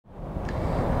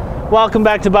Welcome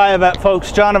back to Buyavette,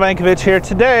 folks. John Ivankovich here.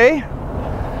 Today,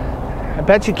 I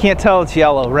bet you can't tell it's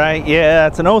yellow, right? Yeah,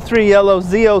 it's an 03 yellow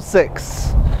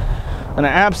Z06. An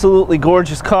absolutely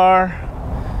gorgeous car.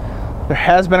 There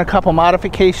has been a couple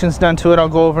modifications done to it I'll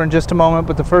go over in just a moment,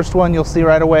 but the first one you'll see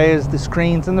right away is the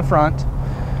screens in the front.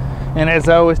 And as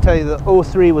I always tell you, the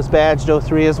 03 was badged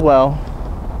 03 as well.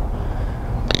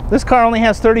 This car only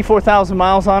has 34,000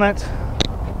 miles on it.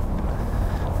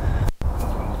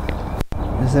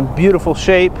 It's in beautiful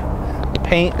shape. The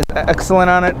paint is excellent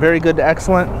on it, very good to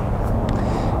excellent.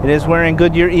 It is wearing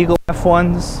Goodyear Eagle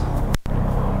F1s.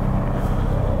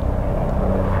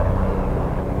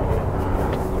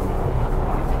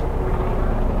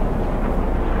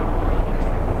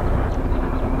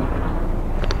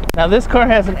 Now this car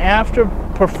has an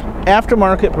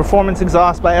aftermarket performance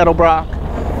exhaust by Edelbrock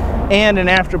and an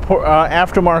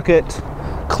aftermarket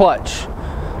clutch.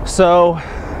 So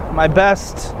my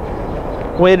best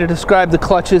way to describe the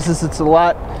clutches is it's a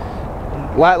lot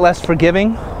less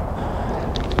forgiving.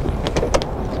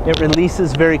 It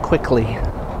releases very quickly.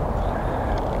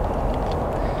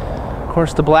 Of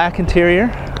course, the black interior.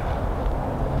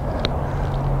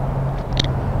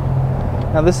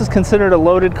 Now this is considered a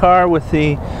loaded car with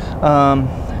the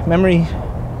memory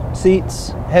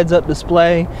seats, heads-up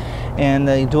display, and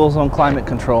the dual-zone climate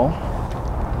control.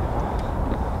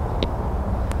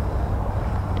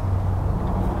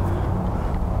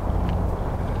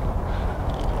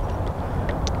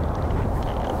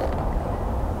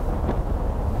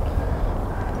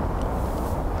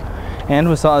 And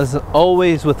as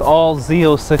always with all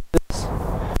Z06s,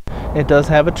 it does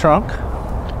have a trunk.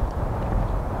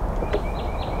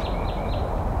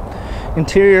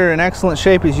 Interior in excellent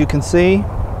shape, as you can see.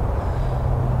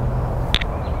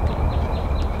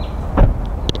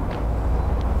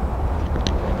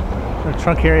 The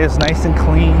trunk area is nice and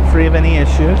clean, free of any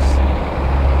issues.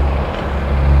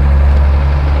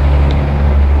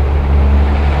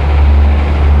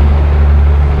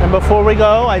 And before we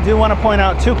go, I do want to point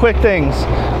out two quick things.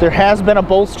 There has been a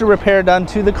bolster repair done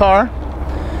to the car.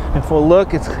 If we'll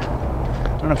look, I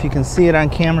don't know if you can see it on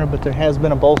camera, but there has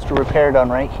been a bolster repair done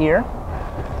right here.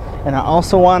 And I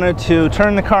also wanted to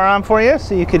turn the car on for you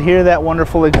so you could hear that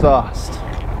wonderful exhaust.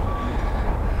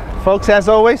 Folks, as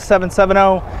always,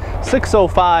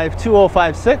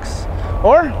 770-605-2056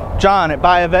 or John at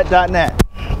Buyavette.net.